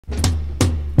Come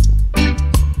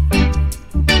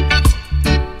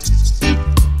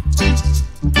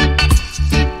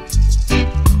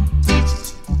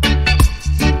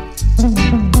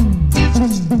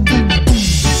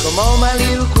on, my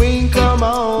little queen, come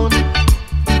on.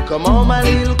 Come on, my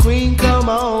little queen, come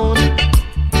on.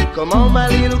 Come on, my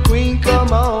little queen,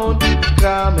 come on.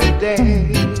 Come and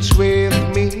dance with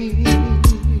me.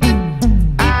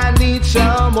 I need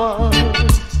someone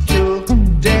to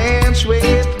dance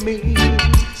with me,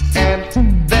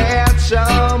 and that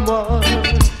someone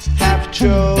have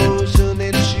chosen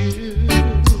it's you.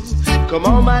 Come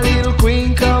on, my little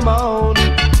queen, come on.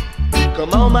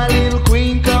 Come on, my little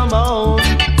queen, come on.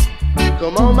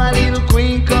 Come on, my little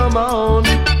queen, come on.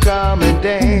 Come and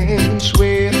dance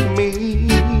with me.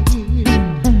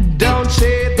 Don't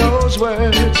say those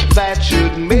words that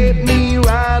should make me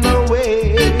run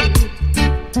away.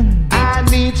 I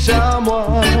need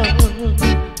someone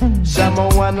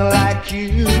like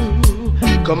you.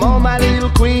 Come on, my little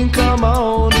queen, come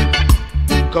on.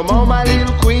 Come on, my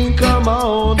little queen, come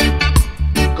on.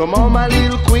 Come on, my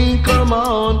little queen, come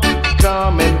on.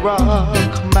 Come and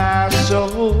rock my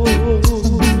soul.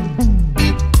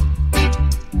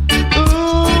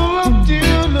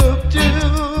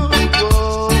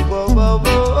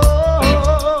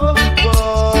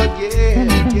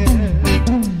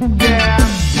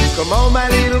 Come on, my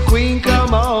little queen,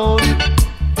 come on.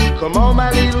 Come on,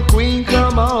 my little queen,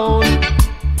 come on.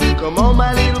 Come on,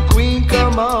 my little queen,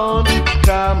 come on.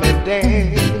 Come and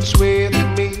dance with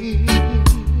me.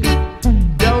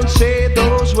 Don't say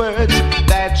those words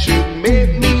that should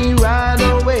make me run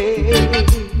away.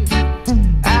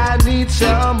 I need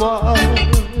someone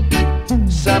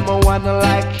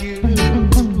like you.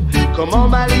 Come on,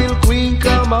 my little queen,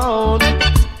 come on.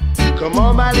 Come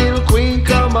on, my little queen,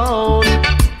 come on.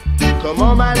 Come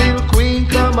on, my little queen,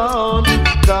 come on.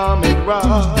 Come and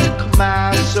rock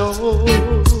my soul.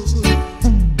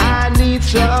 I need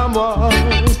someone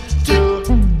to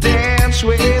dance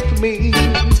with me,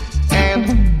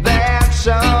 and that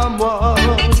someone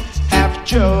have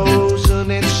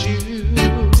chosen it's you.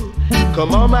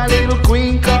 Come on, my little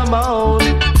queen, come on.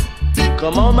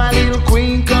 Come on, my little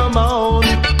queen, come on.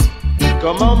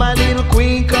 Come on, my little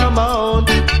queen, come on.